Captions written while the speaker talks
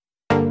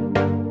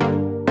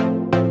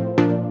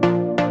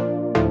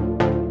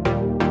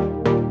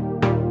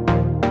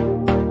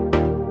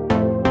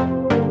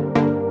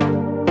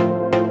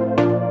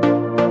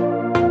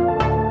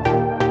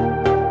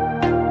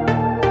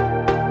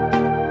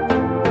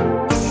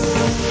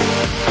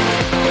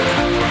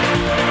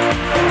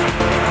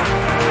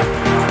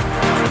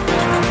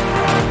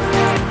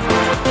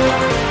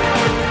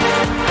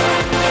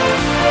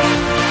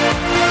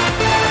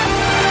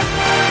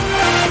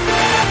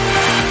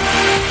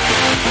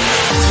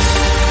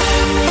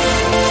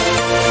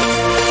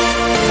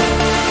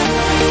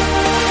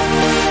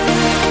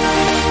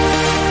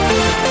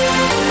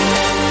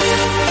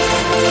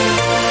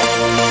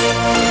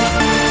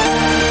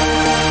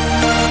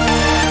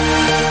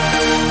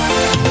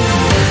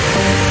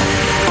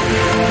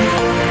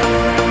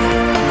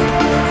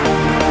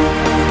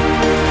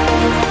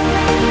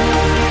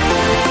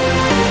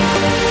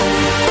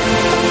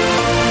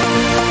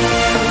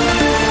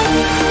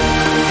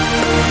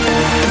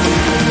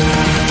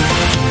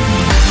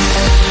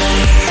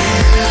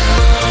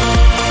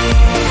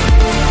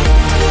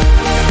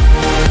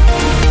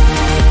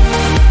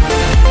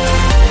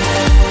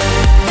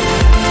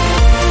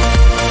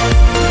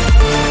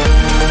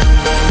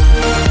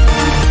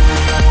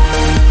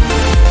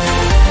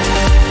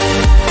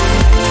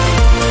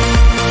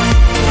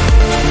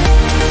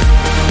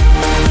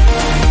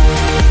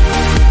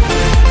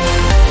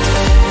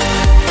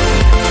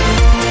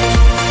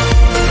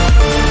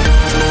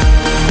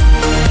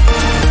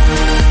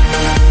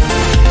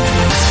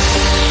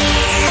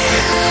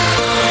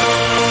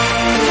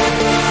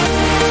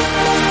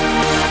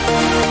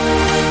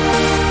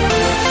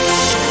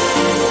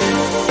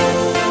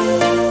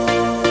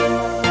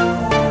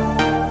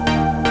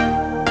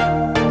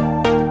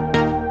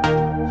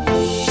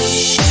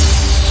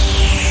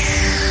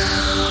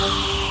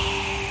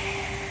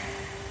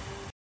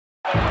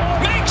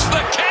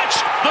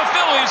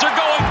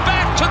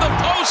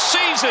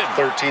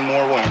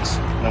once,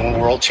 and then we're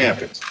world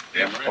champions.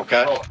 Damn right.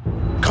 Okay?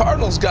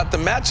 Cardinals got the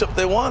matchup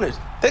they wanted.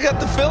 They got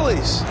the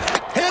Phillies.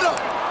 Hit him.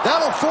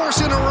 That'll force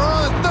in a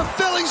run. The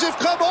Phillies have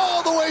come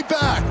all the way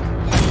back.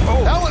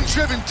 Oh. That one's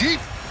driven deep.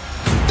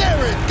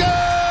 There it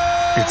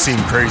goes. It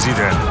seemed crazy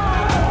then.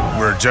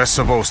 We're just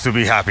supposed to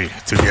be happy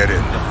to get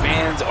in. The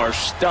fans are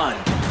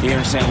stunned here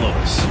in St.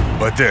 Louis.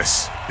 But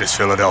this is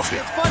Philadelphia.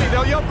 It's funny,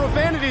 they'll yell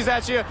profanities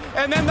at you,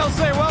 and then they'll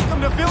say,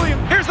 welcome to Philly.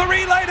 Here's the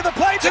relay to the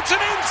plate. It's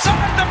an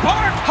inside the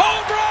park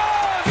home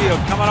run.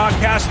 Field coming on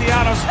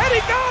Castellanos, and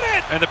he got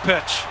it. And the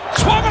pitch.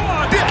 Swung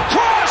on,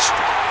 crushed.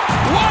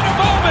 What a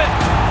moment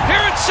here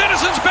at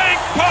Citizens Bank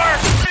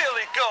Park.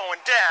 Philly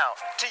going down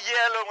to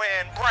yellow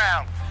and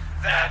brown.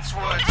 That's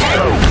what.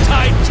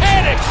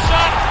 Titanic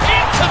shot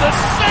into the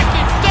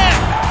second deck.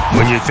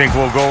 When you think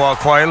we'll go out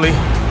quietly,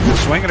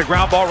 swinging a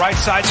ground ball right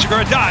side,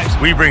 Segura dives.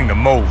 we bring the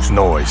most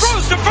noise.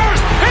 Throws to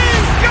first.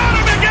 He's got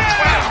him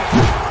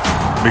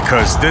again.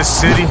 Because this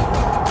city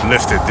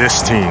lifted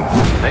this team.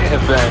 They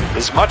have been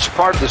as much a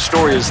part of the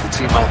story as the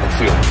team on the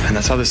field. And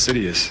that's how the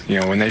city is. You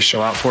know, when they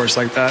show out for us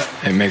like that,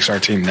 it makes our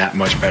team that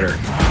much better.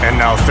 And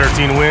now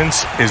 13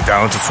 wins is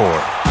down to 4.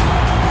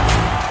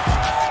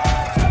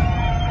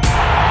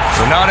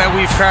 So now that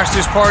we've crashed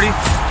this party,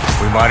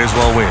 we might as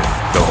well win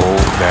the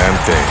whole damn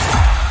thing.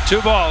 2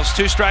 balls,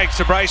 2 strikes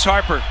to Bryce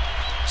Harper.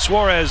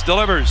 Suarez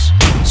delivers.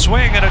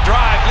 Swing and a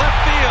drive. Left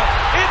field.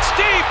 It's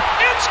deep.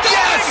 It's going.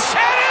 Yes!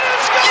 And it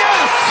is gone.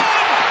 Yes!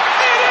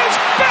 It is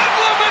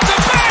bedlam at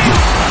the base.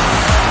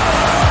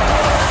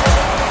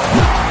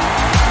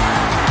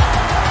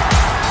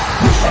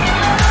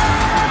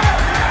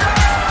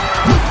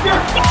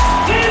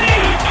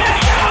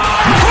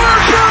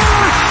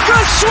 Harper,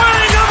 the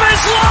swing of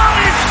his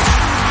life.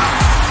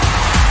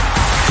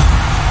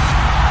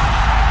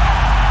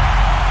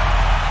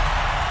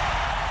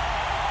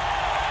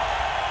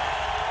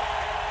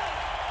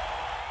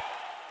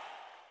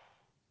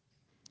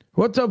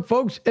 What's up,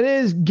 folks? It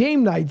is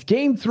game night.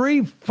 Game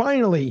 3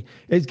 finally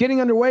is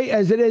getting underway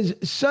as it is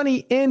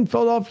sunny in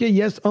Philadelphia.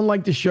 Yes,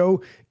 unlike the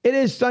show, it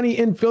is sunny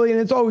in Philly, and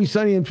it's always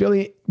sunny in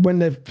Philly when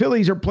the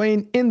Phillies are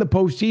playing in the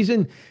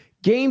postseason.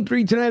 Game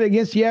 3 tonight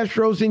against the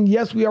Astros, and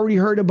yes, we already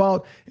heard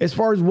about as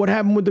far as what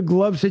happened with the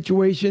glove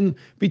situation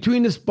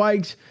between the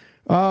spikes.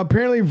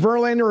 Apparently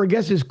Verlander, I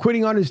guess, is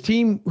quitting on his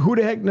team. Who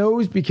the heck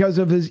knows, because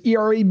of his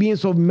ERA being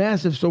so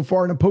massive so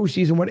far in the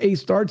postseason when 8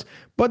 starts.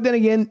 But then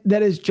again,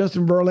 that is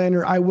Justin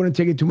Verlander. I wouldn't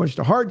take it too much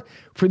to heart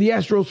for the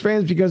Astros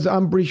fans, because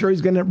I'm pretty sure he's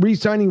going to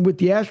re-signing with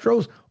the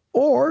Astros,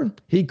 or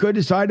he could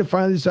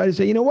finally decide to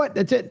say, you know what,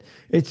 that's it.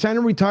 It's time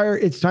to retire.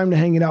 It's time to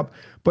hang it up.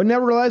 But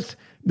nevertheless,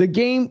 the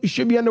game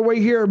should be underway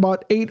here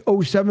about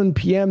 8:07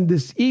 p.m.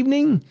 this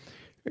evening.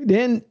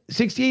 Then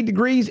 68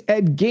 degrees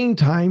at game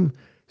time.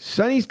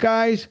 Sunny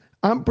skies.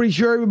 I'm pretty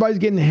sure everybody's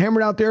getting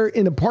hammered out there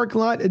in the parking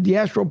lot, at the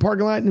Astro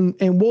parking lot,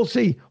 and we'll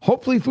see.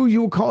 Hopefully Fuji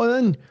will call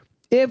in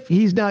if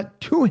he's not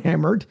too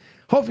hammered.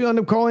 Hopefully he'll end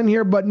up calling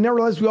here, but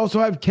nevertheless, we also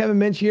have Kevin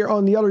Mensch here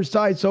on the other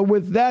side. So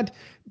with that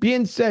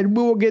being said,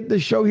 we will get the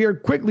show here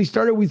quickly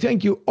started. We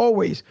thank you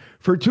always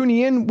for tuning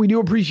in. We do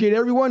appreciate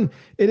everyone.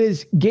 It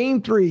is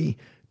Game 3,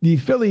 the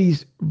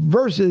Phillies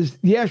versus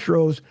the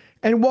Astros,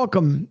 and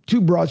welcome to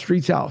Broad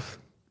Street South.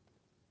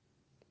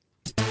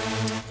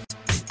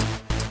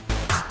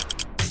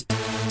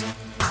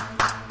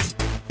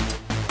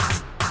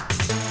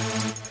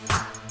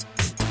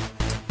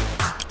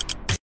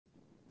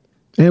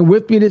 And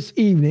with me this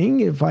evening,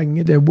 if I can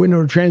get that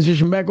window to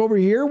transition back over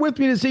here, with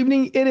me this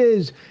evening, it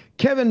is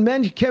Kevin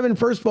Mensch. Kevin,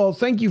 first of all,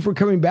 thank you for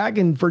coming back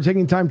and for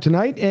taking time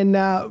tonight. And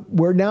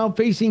we're now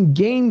facing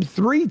Game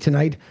 3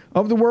 tonight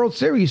of the World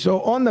Series. So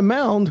on the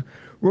mound,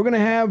 we're going to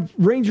have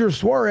Ranger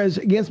Suarez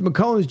against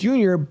McCullers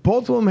Jr.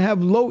 Both of them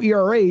have low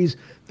ERAs.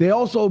 They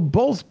also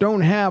both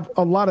don't have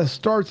a lot of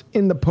starts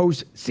in the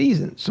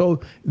postseason.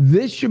 So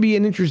this should be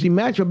an interesting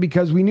matchup,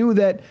 because we knew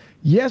that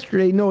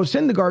yesterday Noah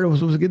Syndergaard was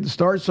supposed to get the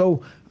start.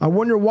 So I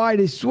wonder why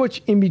they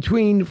switch in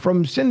between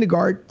from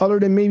Syndergaard, other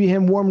than maybe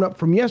him warming up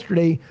from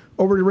yesterday,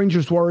 over to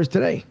Ranger Suarez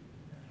today.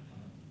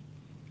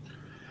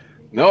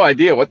 No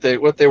idea what they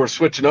were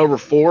switching over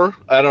for.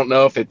 I don't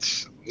know if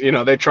it's,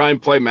 they try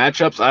and play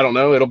matchups. I don't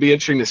know. It'll be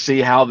interesting to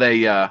see how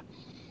they, how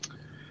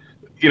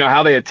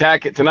they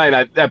attack it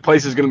tonight. That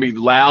place is going to be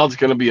loud. It's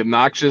going to be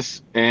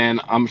obnoxious. And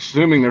I'm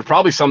assuming there's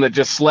probably some that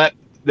just slept,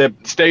 that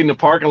stayed in the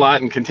parking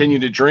lot and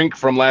continued to drink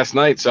from last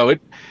night. So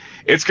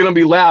it's going to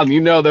be loud.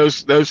 And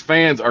those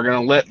fans are going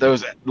to let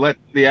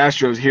the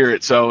Astros hear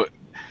it. So,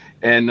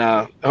 and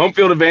home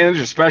field advantage,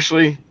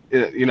 especially, in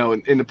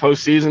the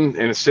postseason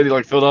in a city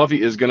like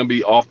Philadelphia, is going to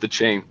be off the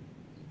chain.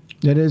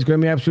 That is going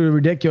to be absolutely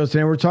ridiculous.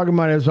 And we're talking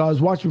about it as I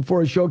was watching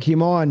before the show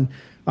came on,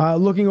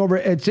 looking over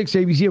at 6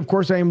 ABC. Of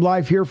course, I am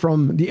live here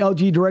from the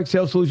LG Direct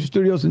Sales Solutions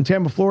Studios in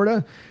Tampa,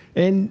 Florida.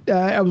 And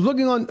I was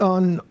looking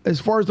on as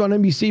far as on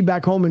NBC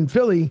back home in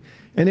Philly,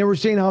 and they were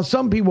saying how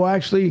some people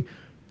actually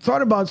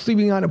thought about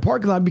sleeping on a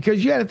parking lot,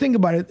 because you had to think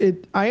about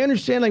it. I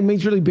understand, like,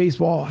 Major League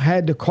Baseball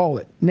had to call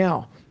it.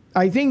 Now,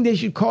 I think they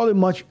should call it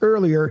much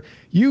earlier.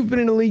 You've been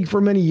in the league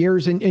for many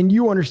years, and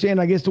you understand,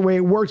 I guess, the way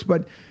it works,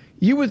 but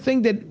you would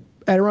think that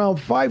at around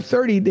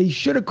 5:30, they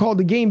should have called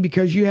the game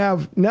because you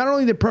have not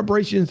only the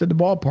preparations at the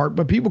ballpark,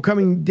 but people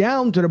coming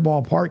down to the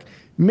ballpark,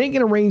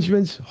 making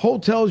arrangements,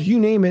 hotels, you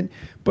name it.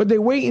 But they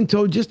wait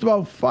until just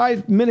about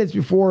 5 minutes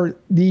before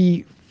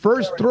the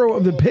first throw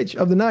of the pitch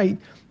of the night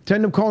to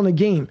end up calling a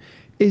game.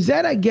 Is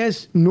that, I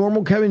guess,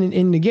 normal, Kevin?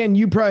 And again,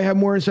 you probably have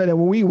more insight than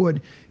what we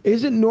would.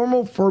 Is it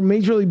normal for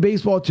Major League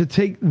Baseball to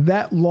take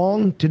that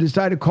long to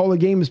decide to call a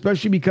game,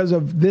 especially because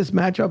of this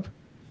matchup?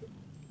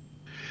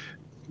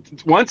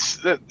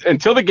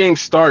 Until the game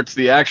starts,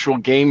 the actual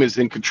game is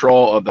in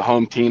control of the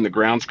home team, the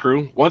grounds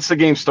crew. Once the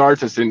game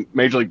starts, it's in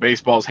Major League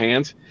Baseball's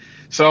hands.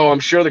 So I'm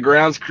sure the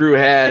grounds crew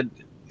had,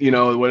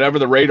 whatever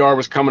the radar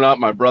was coming up.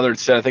 My brother had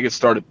said, I think it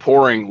started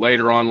pouring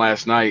later on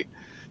last night.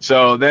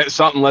 So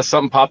unless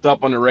something popped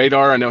up on the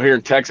radar. I know here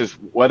in Texas,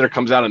 weather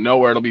comes out of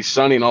nowhere. It'll be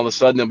sunny, and all of a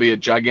sudden there'll be a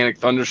gigantic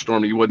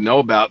thunderstorm you wouldn't know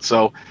about.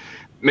 So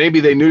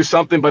maybe they knew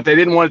something, but they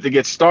didn't want it to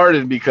get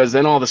started because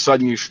then all of a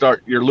sudden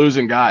you're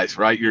losing guys,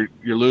 right? You're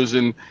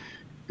losing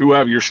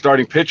whoever your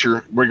starting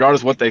pitcher,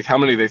 regardless of how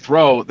many they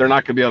throw. They're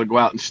not going to be able to go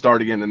out and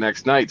start again the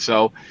next night.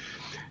 So,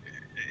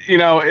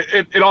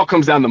 it all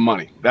comes down to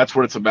money. That's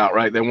what it's about,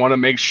 right? They want to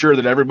make sure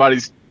that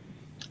everybody's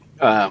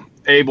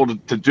able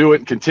to do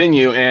it and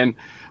continue. And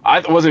I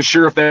wasn't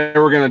sure if they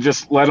were going to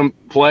just let them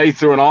play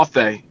through an off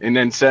day and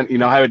then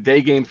have a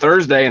day game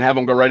Thursday and have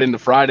them go right into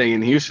Friday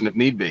in Houston if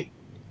need be.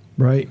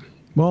 Right.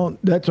 Well,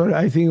 that's what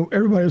I think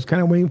everybody was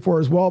kind of waiting for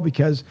as well,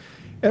 because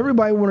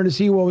everybody wanted to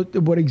see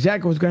what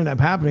exactly was going to end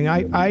up happening.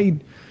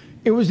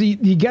 It was the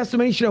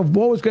guesstimation of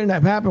what was going to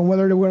end up happening,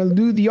 whether they were going to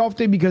do the off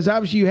day, because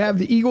obviously you have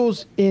the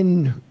Eagles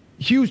in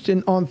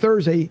Houston on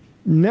Thursday.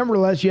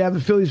 Nevertheless, you have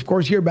the Phillies, of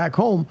course, here back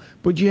home,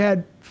 but you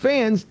had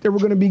fans that were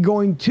going to be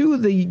going to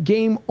the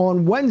game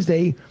on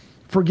Wednesday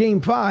for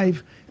Game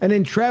 5, and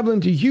then traveling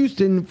to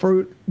Houston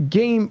for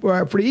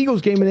the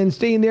Eagles game, and then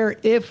staying there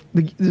if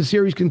the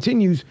series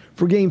continues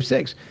for Game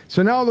 6.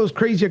 So now all those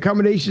crazy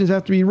accommodations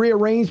have to be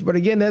rearranged. But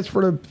again, that's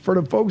for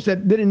the folks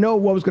that didn't know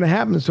what was going to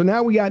happen. So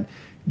now we got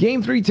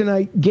Game 3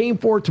 tonight, Game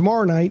 4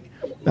 tomorrow night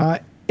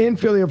in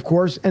Philly, of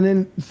course, and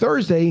then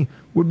Thursday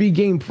would be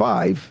Game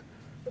 5.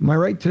 Am I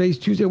right? Today's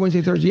Tuesday,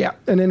 Wednesday, Thursday. Yeah.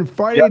 And then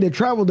Friday, the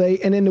travel day,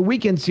 and then the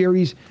weekend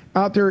series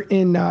out there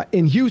in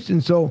Houston.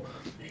 So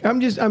I'm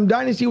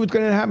dying to see what's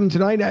going to happen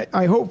tonight.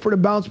 I hope for the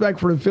bounce back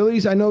for the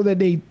Phillies. I know that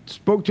they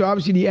spoke to,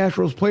 obviously, the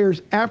Astros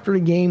players after the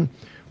game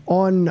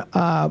on,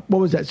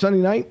 Sunday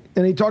night?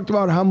 And they talked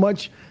about how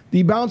much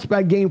the bounce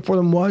back game for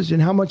them was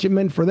and how much it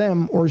meant for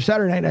them, or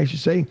Saturday night, I should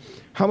say,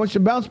 how much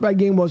the bounce back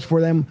game was for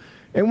them.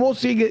 And we'll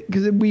see,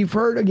 because we've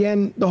heard,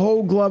 again, the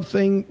whole glove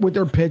thing with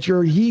their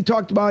pitcher. He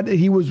talked about that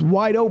he was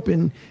wide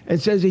open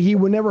and says that he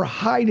would never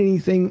hide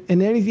anything,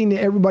 and anything that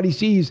everybody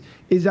sees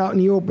is out in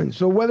the open.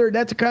 So whether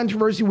that's a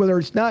controversy, whether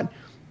it's not,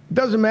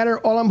 doesn't matter.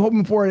 All I'm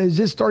hoping for is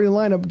this starting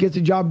lineup gets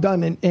the job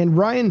done. And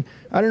Ryan,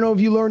 I don't know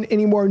if you learned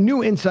any more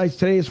new insights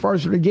today as far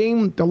as for the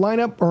game, the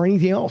lineup, or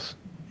anything else.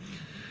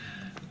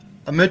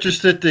 I'm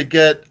interested to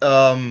get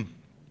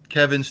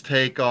Kevin's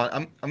take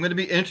on. I'm going to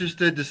be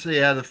interested to see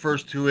how the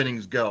first two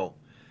innings go.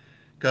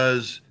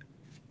 Because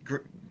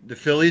the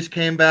Phillies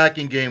came back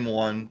in Game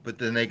 1, but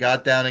then they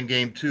got down in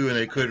Game 2 and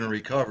they couldn't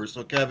recover.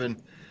 So, Kevin,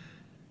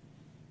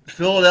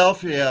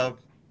 Philadelphia,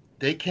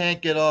 they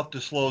can't get off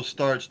to slow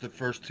starts the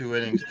first two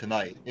innings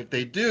tonight. If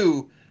they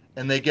do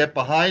and they get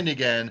behind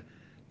again,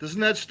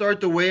 doesn't that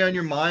start to weigh on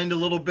your mind a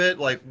little bit?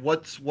 Like,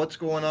 what's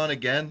going on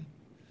again?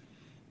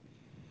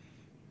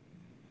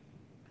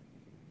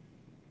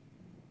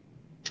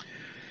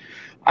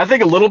 I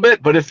think a little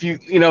bit, but if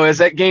as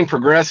that game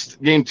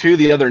progressed, Game 2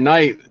 the other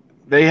night,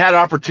 they had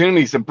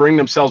opportunities to bring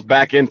themselves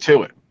back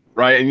into it,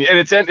 right?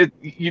 And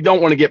you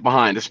don't want to get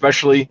behind,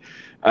 especially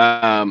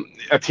a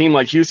team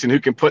like Houston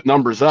who can put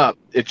numbers up.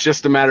 It's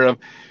just a matter of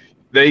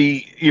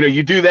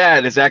you do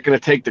that. Is that going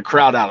to take the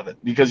crowd out of it?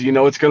 Because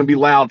it's going to be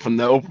loud from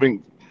the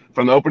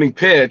opening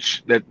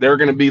pitch. That they're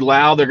going to be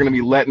loud. They're going to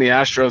be letting the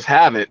Astros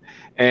have it.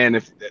 And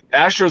if the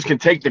Astros can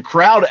take the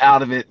crowd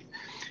out of it,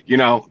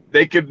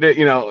 they could,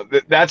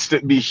 that's to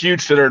be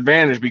huge to their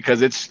advantage,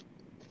 because it's,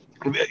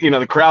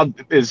 the crowd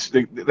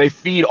they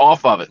feed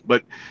off of it.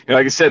 But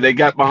like I said, they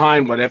got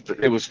behind, after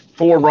it was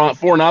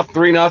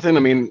 3-0. I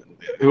mean,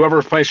 whoever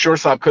was playing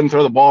shortstop couldn't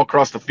throw the ball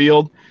across the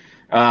field.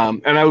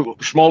 And I know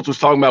Schmaltz was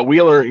talking about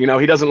Wheeler.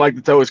 He doesn't like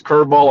to throw his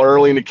curveball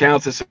early in the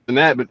counts, this and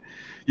that. But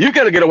you've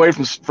got to get away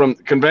from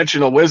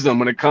conventional wisdom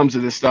when it comes to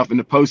this stuff in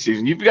the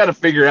postseason. You've got to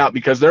figure out,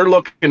 because they're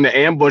looking to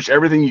ambush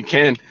everything you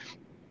can.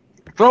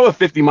 Throw a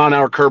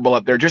 50-mile-an-hour curveball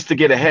up there just to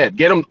get ahead.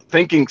 Get them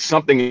thinking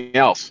something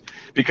else,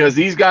 because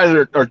these guys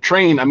are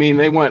trained. I mean,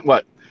 they went,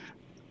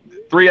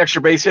 3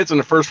 extra base hits on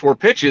the first 4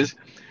 pitches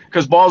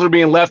because balls are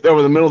being left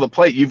over the middle of the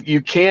plate.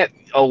 You can't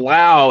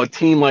allow a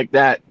team like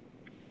that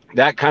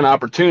kind of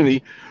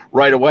opportunity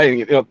right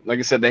away. Like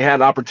I said, they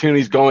had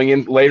opportunities going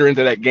in later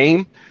into that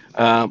game,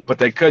 but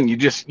they couldn't. You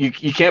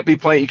can't be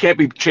playing. You can't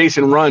be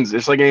chasing runs.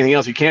 It's like anything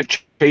else. You can't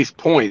chase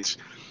points,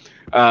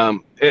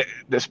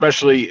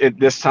 especially at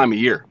this time of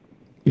year.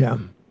 Yeah.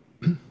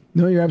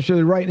 No, you're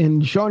absolutely right.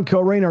 And Sean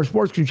Kilrain, our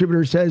sports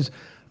contributor, says,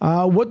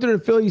 What do the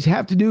Phillies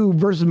have to do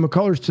versus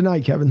McCullers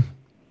tonight, Kevin?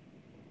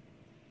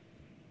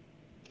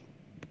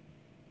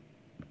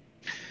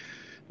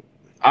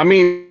 I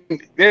mean,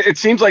 it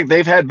seems like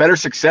they've had better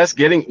success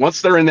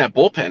once they're in that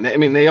bullpen. I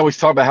mean, they always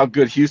talk about how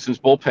good Houston's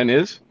bullpen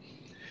is.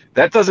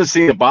 That doesn't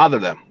seem to bother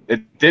them.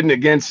 It didn't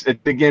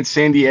against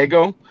San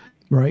Diego.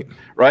 Right.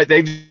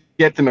 They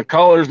get the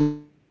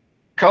McCullers.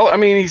 I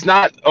mean, he's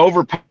not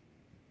over.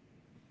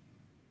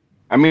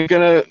 I mean,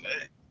 gonna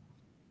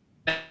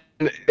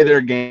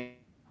their game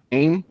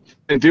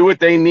and do what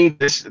they need.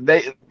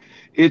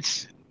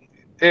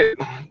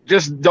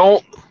 Just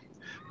don't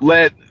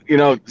let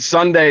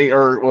Sunday,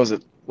 or was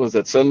it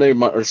Sunday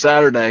or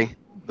Saturday?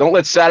 Don't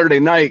let Saturday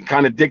night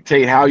kind of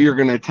dictate how you're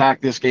going to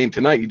attack this game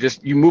tonight.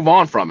 You move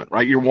on from it,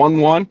 right? You're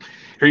 1-1.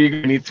 Here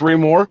you need 3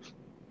 more.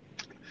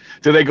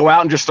 Do they go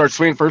out and just start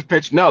swinging first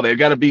pitch? No, they've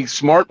got to be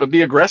smart but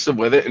be aggressive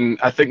with it. And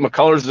I think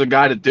McCullers is a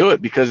guy to do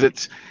it, because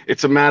it's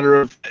a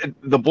matter of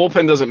the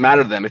bullpen doesn't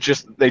matter to them.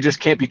 They just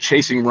can't be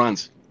chasing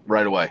runs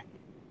right away.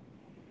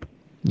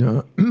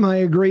 No, I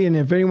agree. And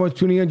if anyone's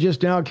tuning in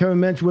just now, Kevin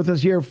Mensch with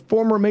us here,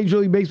 former Major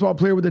League Baseball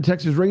player with the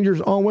Texas Rangers,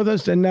 on with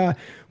us. And,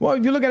 well,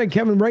 if you look at it,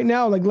 Kevin, right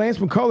now, like Lance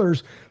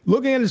McCullers,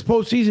 looking at his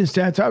postseason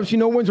stats, obviously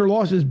no wins or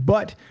losses,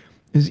 but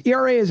his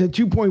ERA is at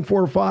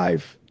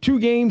 2.45, 2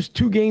 games,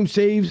 2 game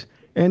saves,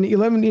 and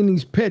 11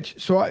 innings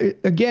pitched. So,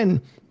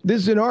 again,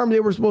 this is an arm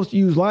they were supposed to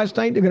use last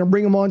night. They're going to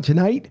bring him on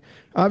tonight.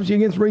 Obviously,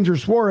 against Ranger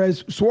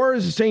Suarez.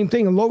 Suarez, the same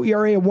thing, a low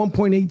ERA of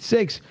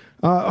 1.86,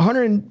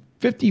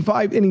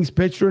 155 innings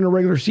pitched during the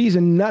regular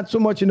season, not so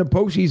much in the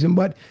postseason,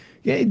 but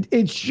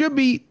it should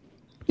be,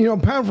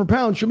 pound for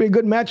pound, should be a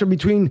good matchup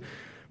between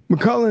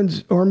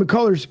McCullers,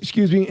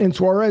 and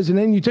Suarez. And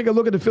then you take a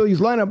look at the Phillies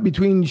lineup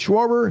between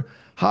Schwarber,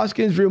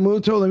 Hoskins,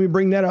 Realmuto. Let me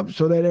bring that up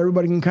so that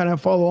everybody can kind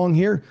of follow along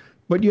here.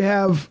 But you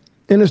have,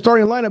 in the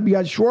starting lineup, you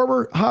got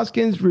Schwarber,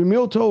 Hoskins,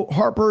 Realmuto,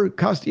 Harper,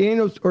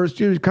 Castellanos,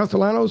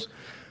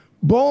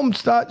 Bohm,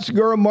 Stott,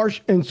 Segura,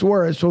 Marsh, and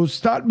Suarez. So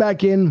Stott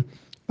back in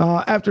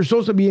after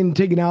Sosa being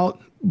taken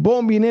out,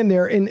 Bohm being in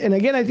there. And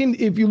again, I think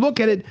if you look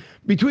at it,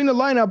 between the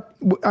lineup,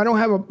 I don't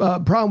have a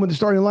problem with the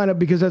starting lineup,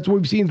 because that's what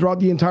we've seen throughout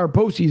the entire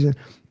postseason.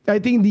 I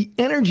think the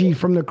energy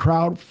from the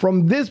crowd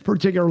from this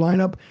particular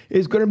lineup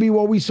is going to be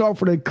what we saw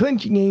for the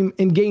clinching game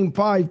in Game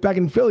 5 back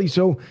in Philly.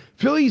 So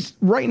Phillies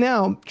right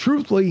now,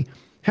 truthfully,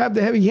 have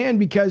the heavy hand,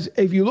 because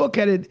if you look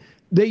at it,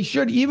 they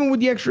should, even with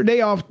the extra day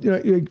off,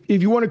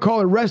 if you want to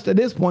call it rest at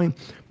this point,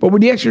 but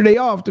with the extra day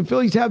off, the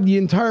Phillies have the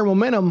entire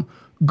momentum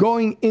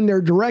going in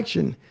their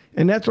direction.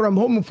 And that's what I'm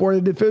hoping for,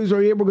 that the Phillies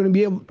are going to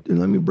be able. And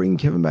let me bring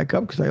Kevin back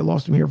up, because I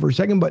lost him here for a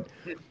second, but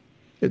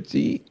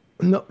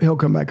no, he'll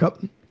come back up.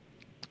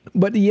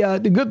 But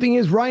the good thing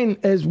is, Ryan,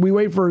 as we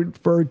wait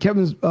for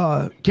Kevin's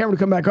camera to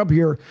come back up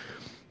here,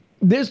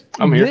 this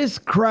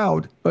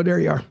crowd, oh, there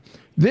you are.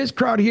 This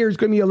crowd here is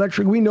going to be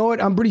electric. We know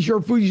it. I'm pretty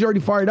sure Fuji's already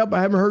fired up. I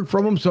haven't heard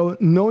from him. So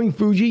knowing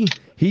Fuji,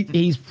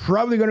 he's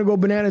probably going to go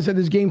bananas at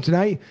this game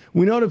tonight.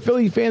 We know the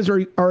Philly fans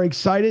are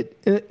excited,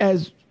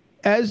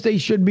 as they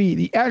should be.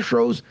 The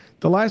Astros,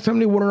 the last time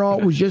they won it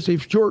all was just a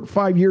short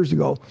 5 years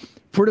ago.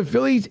 For the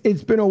Phillies,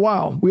 it's been a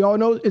while. We all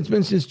know it's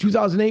been since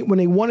 2008 when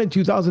they won in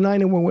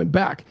 2009 and went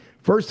back.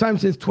 First time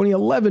since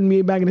 2011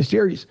 being back in the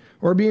series,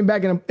 or being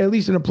back at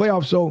least in the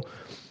playoffs. So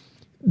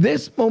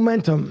this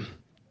momentum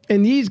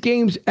in these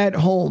games at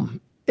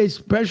home,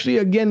 especially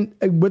again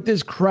with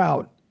this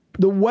crowd,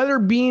 the weather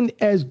being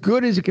as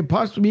good as it could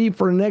possibly be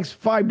for the next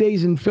 5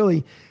 days in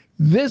Philly,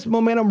 this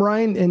momentum,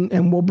 Ryan,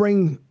 and we'll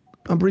bring,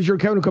 I'm pretty sure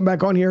Kevin will come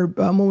back on here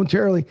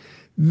momentarily.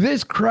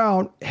 This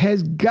crowd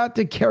has got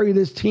to carry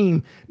this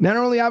team, not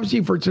only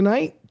obviously for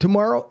tonight,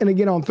 tomorrow, and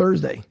again on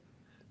Thursday.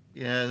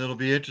 Yeah, and it'll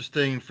be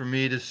interesting for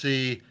me to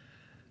see,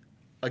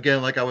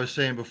 again, like I was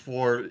saying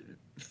before,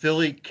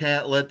 Philly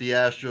can't let the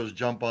Astros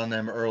jump on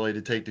them early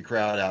to take the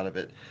crowd out of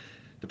it.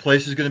 The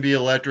place is going to be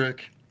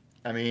electric.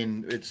 I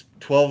mean, it's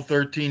 12,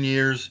 13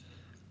 years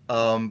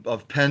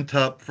of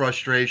pent-up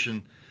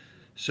frustration.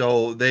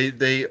 So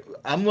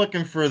I'm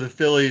looking for the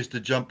Phillies to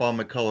jump on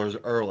McCullers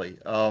early.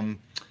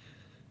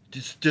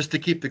 Just to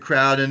keep the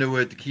crowd into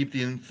it, to keep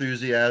the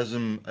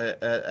enthusiasm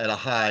at a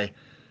high.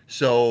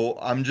 So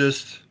I'm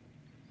just,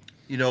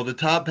 the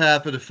top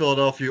half of the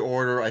Philadelphia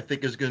order, I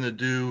think, is going to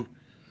do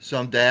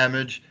some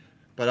damage.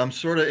 But I'm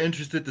sort of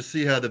interested to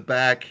see how the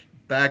back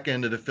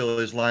end of the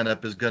Phillies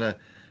lineup is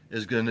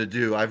gonna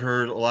do. I've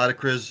heard a lot of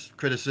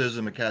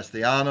criticism of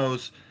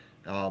Castellanos.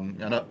 I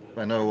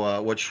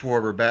know what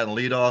Schwarber batting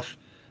leadoff.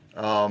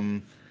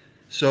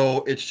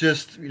 So it's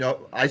just,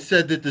 I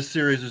said that this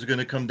series is going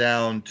to come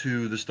down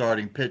to the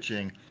starting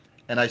pitching,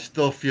 and I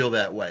still feel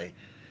that way.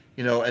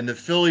 And the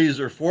Phillies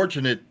are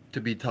fortunate to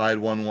be tied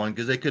 1-1,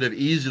 because they could have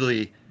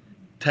easily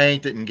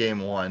tanked it in Game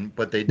 1,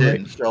 but they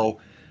didn't. Right. So,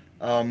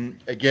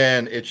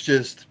 again, it's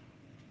just,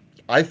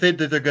 I think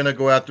that they're going to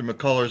go after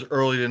McCullers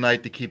early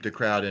tonight to keep the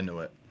crowd into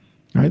it.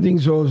 I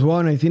think so as well.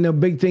 And I think the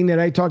big thing that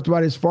I talked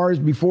about as far as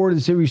before the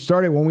series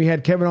started, when we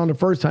had Kevin on the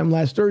first time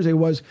last Thursday,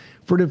 was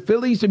for the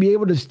Phillies to be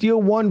able to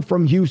steal one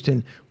from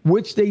Houston,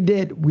 which they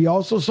did. We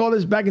also saw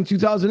this back in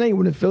 2008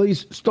 when the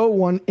Phillies stole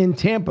one in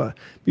Tampa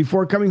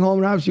before coming home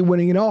and obviously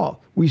winning it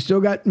all. We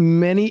still got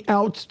many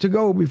outs to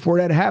go before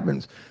that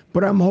happens.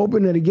 But I'm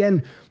hoping that,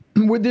 again,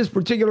 with this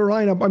particular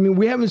lineup, I mean,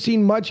 we haven't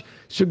seen much.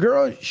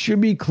 Segura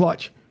should be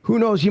clutch. Who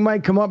knows? He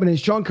might come up. And as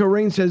Sean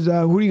Kilrain says,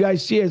 who do you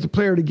guys see as a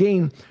player of the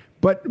game?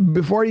 But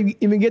before you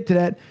even get to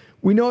that,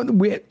 we know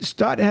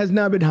Stott has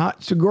not been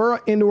hot.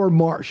 Segura and/or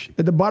Marsh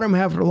at the bottom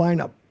half of the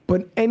lineup.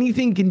 But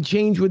anything can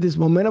change with this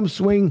momentum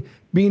swing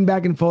being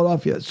back in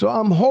Philadelphia. So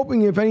I'm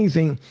hoping, if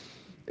anything,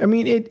 I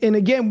mean, and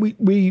again,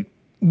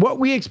 what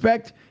we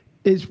expect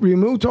is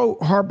Realmuto,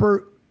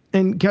 Harper,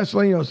 and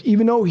Castellanos,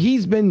 even though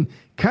he's been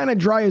kind of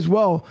dry as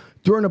well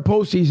during the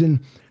postseason.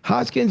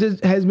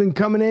 Hoskins has been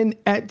coming in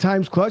at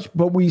times clutch,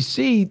 but we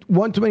see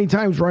one too many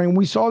times, Ryan.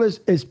 We saw this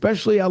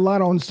especially a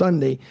lot on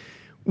Sunday.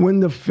 When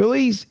the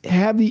Phillies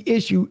have the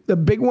issue, the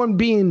big one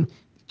being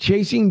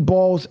chasing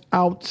balls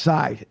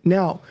outside.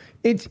 Now,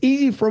 it's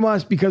easy from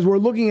us because we're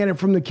looking at it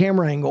from the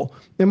camera angle.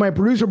 And my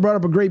producer brought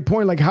up a great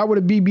point, like how would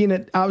it be being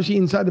obviously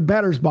inside the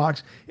batter's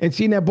box and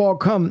seeing that ball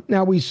come?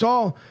 Now, we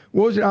saw,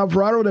 what was it,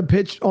 Alvarado that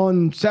pitched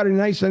on Saturday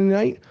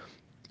night,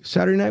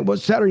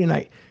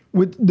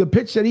 with the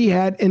pitch that he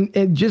had, and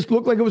it just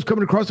looked like it was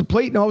coming across the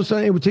plate, and all of a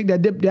sudden it would take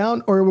that dip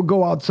down or it would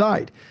go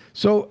outside.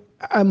 So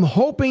I'm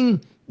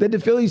hoping that the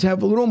Phillies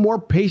have a little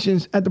more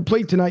patience at the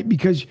plate tonight,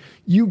 because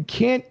you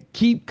can't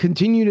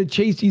continue to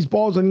chase these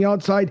balls on the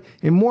outside.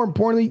 And more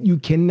importantly, you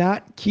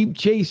cannot keep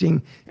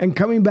chasing and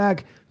coming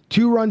back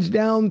 2 runs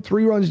down,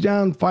 3 runs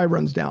down, 5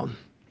 runs down.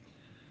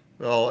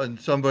 Well, and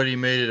somebody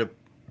made it a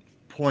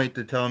point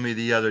to tell me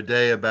the other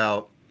day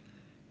about,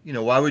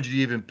 why would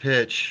you even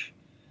pitch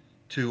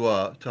to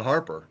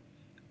Harper?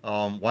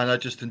 Why not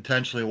just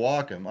intentionally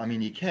walk him? I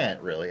mean, you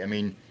can't really. I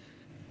mean,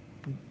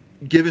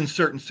 given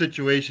certain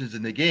situations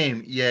in the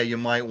game, yeah, you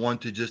might want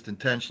to just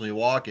intentionally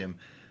walk him.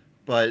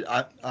 But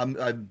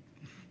I'm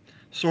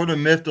sort of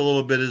miffed a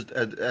little bit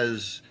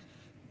as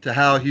to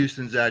how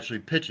Houston's actually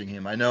pitching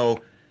him. I know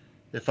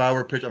if I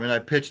were pitching, I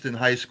pitched in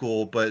high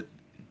school, but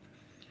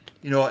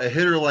a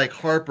hitter like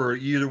Harper,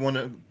 you either want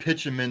to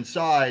pitch him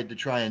inside to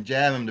try and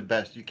jam him the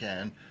best you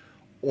can,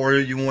 or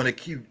you want to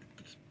keep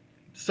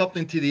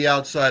something to the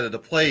outside of the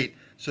plate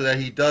so that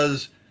he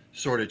does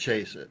sort of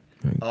chase it.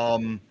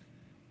 Right.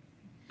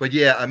 But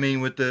yeah, I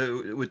mean, with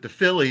the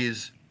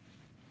Phillies,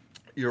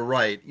 you're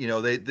right.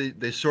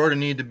 They sort of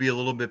need to be a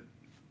little bit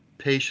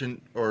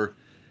patient, or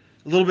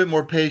a little bit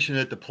more patient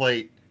at the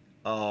plate.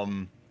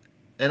 And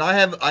I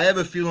have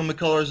a feeling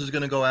McCullers is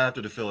going to go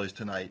after the Phillies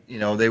tonight.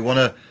 They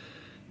want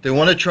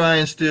to try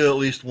and steal at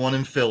least one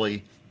in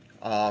Philly.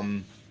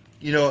 And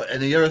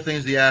the other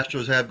things the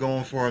Astros have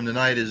going for them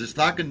tonight is it's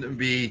not going to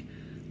be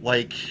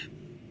like,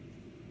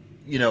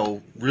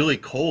 really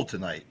cold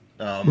tonight.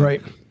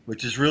 Right.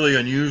 Which is really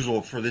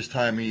unusual for this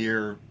time of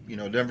year.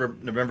 November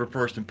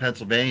 1st in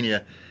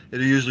Pennsylvania,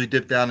 it'll usually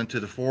dip down into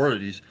the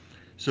 40s.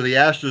 So the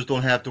Astros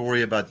don't have to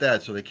worry about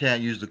that, so they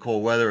can't use the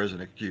cold weather as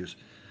an excuse.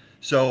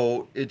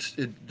 So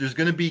there's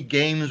going to be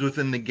games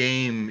within the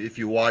game if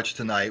you watch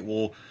tonight.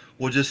 We'll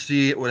just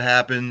see what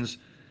happens.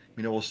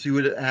 We'll see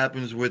what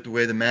happens with the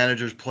way the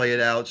managers play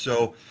it out.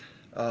 So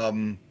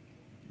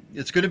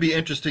it's going to be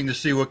interesting to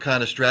see what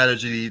kind of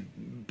strategy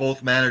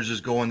both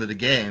managers go into the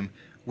game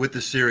with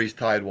the series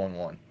tied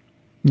 1-1.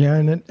 Yeah,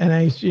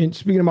 and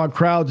speaking about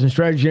crowds and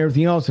strategy and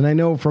everything else, and I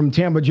know from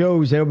Tampa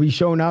Joe's, they'll be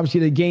showing obviously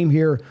the game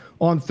here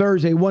on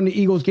Thursday, won the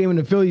Eagles game and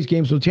the Phillies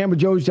game. So Tampa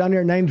Joe's down there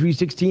at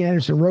 9316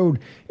 Anderson Road.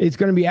 It's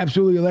going to be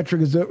absolutely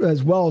electric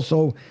as well.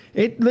 So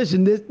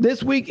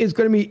this week is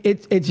going to be,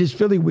 it's just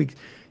Philly week.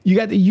 You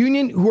got the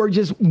Union, who are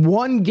just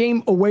one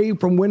game away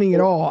from winning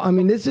it all. I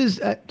mean, this is,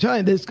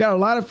 this got a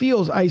lot of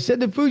feels. I said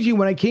to Fuji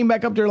when I came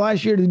back up there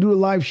last year to do a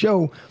live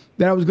show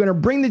that I was going to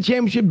bring the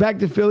championship back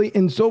to Philly,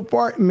 and so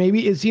far,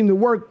 maybe it seemed to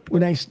work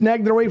when I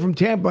snagged it away from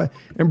Tampa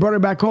and brought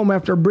it back home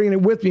after bringing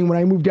it with me when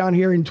I moved down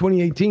here in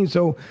 2018.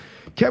 So,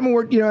 Kevin,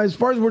 as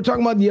far as we're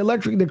talking about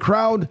the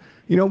crowd,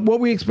 what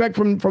we expect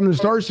from the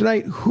Stars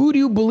tonight, who do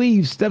you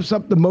believe steps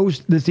up the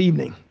most this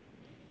evening?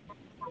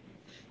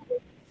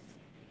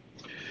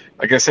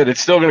 Like I said, it's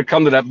still going to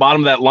come to that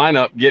bottom of that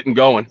lineup getting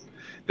going.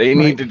 They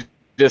need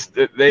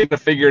to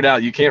figure it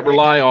out. You can't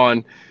rely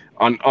on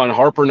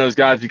Harper and those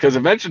guys, because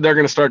eventually they're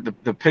going to start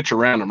to pitch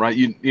around them, right?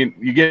 You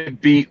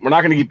get beat. We're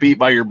not going to get beat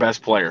by your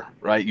best player,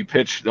 right?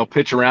 They'll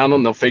pitch around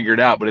them. They'll figure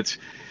it out. But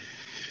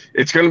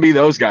it's going to be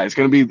those guys. It's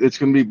going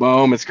to be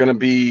Bohm. It's going to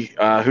be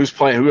who's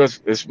playing.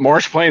 Is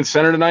Marsh playing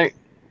center tonight?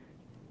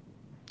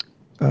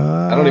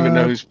 I don't even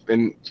know who's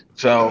been.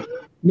 So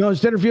no,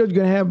 center field's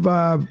going to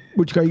have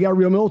which guy? You got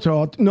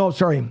Realmuto. No,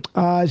 sorry,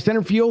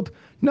 center field.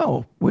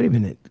 No, wait a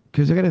minute,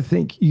 because I got to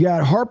think. You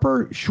got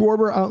Harper,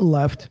 Schwarber out and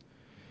left.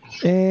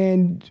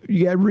 And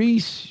you got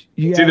Reese.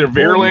 It's either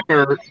Vierling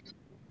or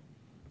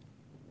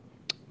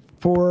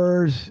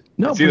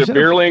it's either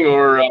Vierling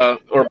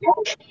or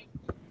Marsh.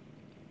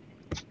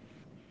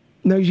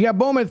 No, you got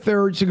Bohm at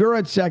third, Segura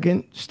at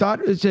second,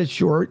 Stott, it says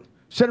short.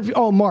 Center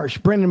field, Marsh,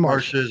 Brandon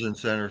Marsh. Marsh is in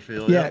center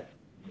field. Yeah.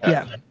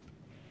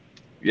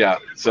 Yeah.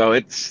 So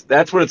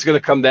that's what it's going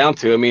to come down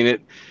to. I mean,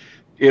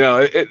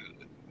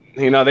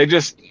 they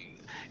just,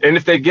 and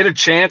if they get a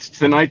chance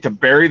tonight to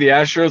bury the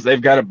Astros,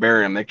 they've got to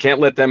bury them. They can't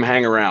let them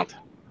hang around,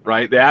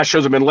 right? The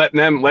Astros have been letting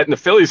the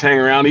Phillies hang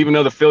around, even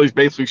though the Phillies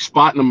basically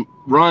spotting them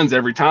runs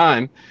every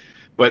time.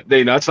 But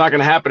it's not going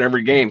to happen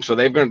every game. So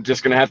they're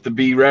just going to have to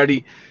be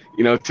ready,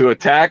 to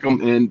attack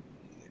them.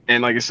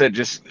 And like I said,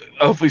 just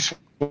hopefully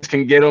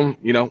can get them,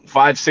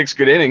 5-6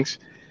 good innings,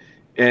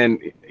 and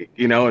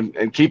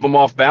keep them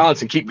off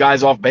balance and keep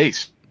guys off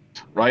base,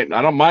 right? And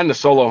I don't mind the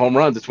solo home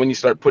runs. It's when you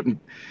start putting,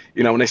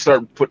 when they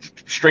start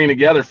stringing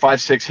together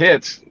 5-6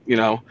 hits,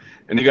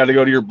 and you got to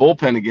go to your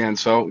bullpen again.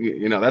 So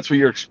that's what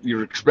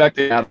you're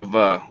expecting out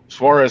of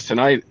Suarez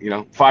tonight.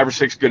 5 or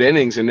 6 good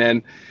innings, and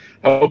then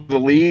hope the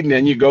lead, and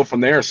then you go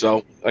from there.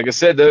 So, like I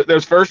said,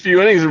 those first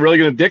few innings are really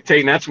going to dictate,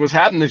 and that's what's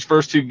happened these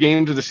first 2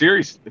 games of the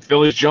series. The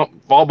Phillies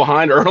fall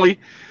behind early,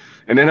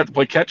 and then have to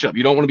play catch up.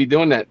 You don't want to be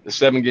doing that in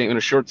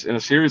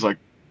a series like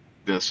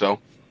this. So,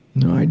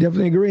 no, I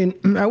definitely agree.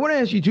 And I want to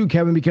ask you too,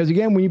 Kevin, because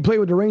again, when you play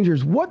with the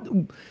Rangers, what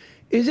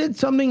is it?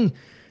 Something.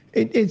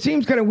 It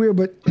seems kind of weird,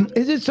 but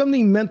is it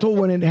something mental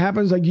when it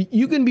happens? Like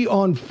you can be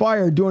on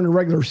fire during the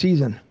regular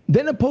season,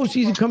 then the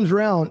postseason comes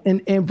around,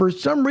 and for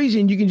some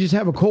reason you can just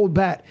have a cold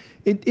bat.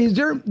 Is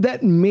there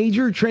that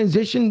major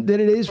transition that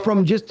it is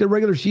from just the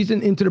regular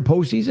season into the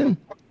postseason?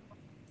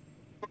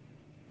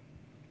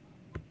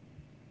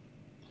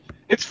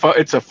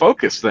 It's a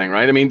focus thing,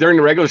 right? I mean, during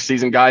the regular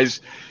season, guys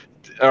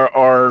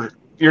are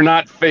you're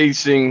not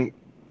facing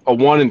a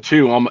 1 and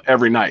 2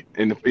 every night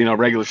in the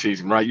regular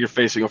season, right? You're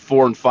facing a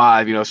 4 and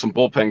 5, some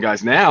bullpen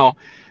guys. Now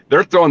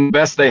they're throwing the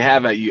best they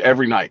have at you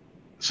every night.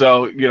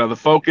 So the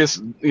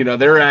focus,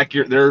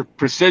 their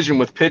precision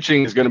with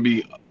pitching is going to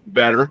be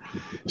better.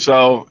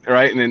 So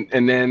right,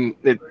 and then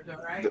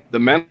the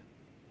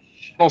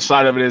mental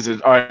side of it is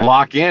all right,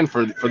 lock in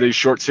for these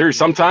short series.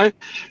 Sometimes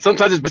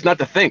it's best not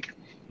to think.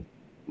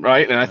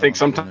 Right, and I think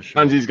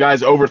sometimes these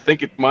guys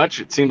overthink it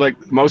much. It seems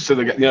like most of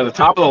the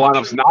top of the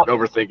lineup's not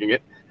overthinking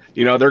it.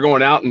 They're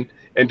going out and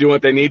doing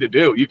what they need to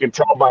do. You can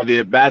tell by the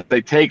at bat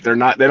they take. They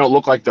don't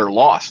look like they're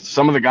lost.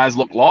 Some of the guys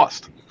look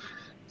lost.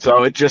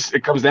 So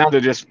it comes down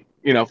to just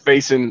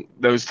facing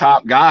those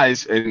top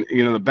guys and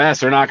the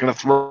best. They're not going to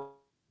throw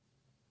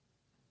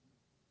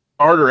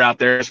harder out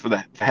there just for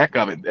the heck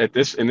of it.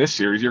 In this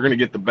series, you're going to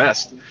get the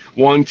best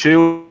 1,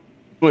 2,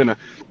 and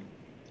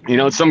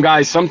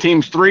some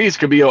teams threes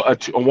could be a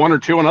 1 or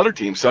 2 on other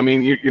teams. So I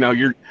mean, you're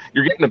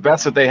getting the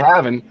best that they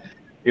have, and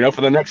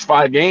for the next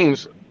 5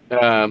 games,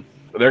 they're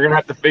gonna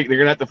have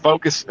to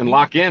focus and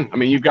lock in. I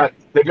mean,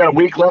 they've got a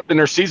week left in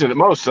their season at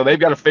most, so they've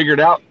got to figure it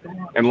out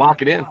and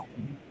lock it in.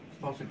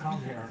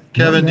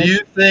 Kevin, do you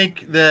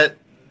think that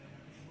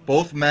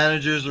both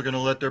managers are going to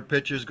let their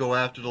pitchers go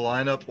after the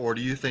lineup, or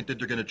do you think that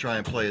they're going to try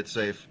and play it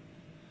safe?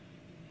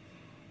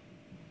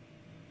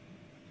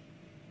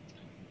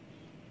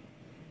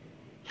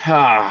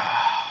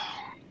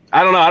 I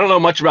don't know. I don't know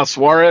much about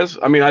Suarez.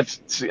 I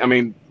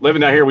mean,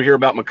 living out here, we hear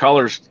about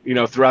McCullers,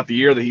 throughout the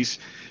year that he's,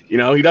 he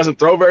doesn't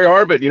throw very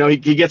hard, but, he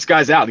gets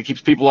guys out. He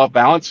keeps people off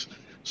balance.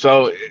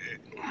 So,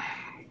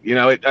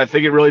 I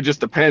think it really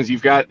just depends.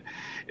 You've got,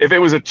 if it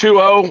was a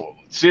 2-0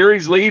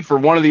 series lead for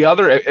one or the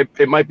other,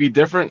 it might be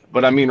different.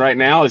 But I mean, right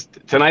now,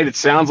 tonight, it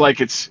sounds like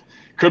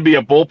could be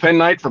a bullpen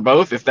night for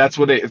both, if that's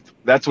what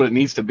it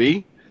needs to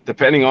be,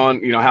 depending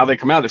on, how they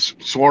come out.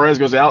 If Suarez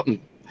goes out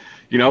and,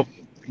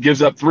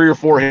 gives up 3 or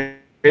 4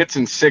 hits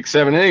in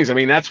 6-7 innings. I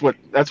mean, that's what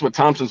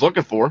Thompson's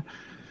looking for.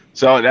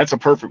 So that's a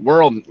perfect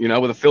world,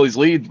 with a Phillies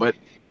lead. But,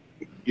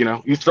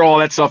 you throw all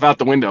that stuff out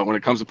the window when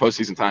it comes to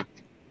postseason time.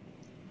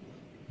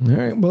 All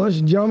right. Well,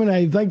 listen, gentlemen,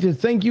 I'd like to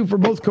thank you for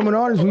both coming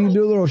on as we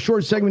do a little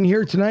short segment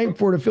here tonight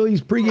for the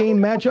Phillies pregame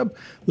matchup.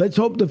 Let's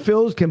hope the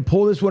Phils can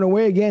pull this one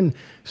away. Again,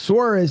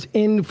 Suarez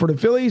in for the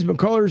Phillies,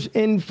 McCullers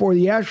in for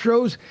the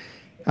Astros.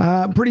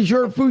 Pretty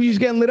sure Fuji's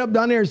getting lit up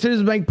down there at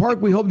Citizens Bank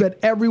Park. We hope that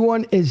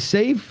everyone is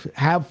safe.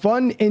 Have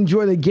fun.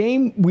 Enjoy the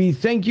game. We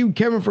thank you,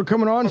 Kevin, for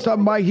coming on,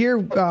 stopping by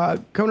here,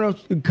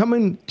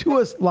 coming to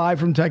us live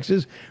from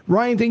Texas.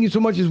 Ryan, thank you so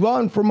much as well.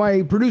 And for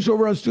my producer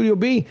over on Studio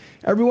B,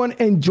 everyone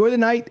enjoy the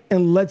night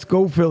and let's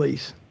go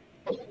Phillies.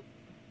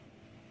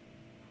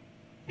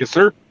 Yes,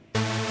 sir.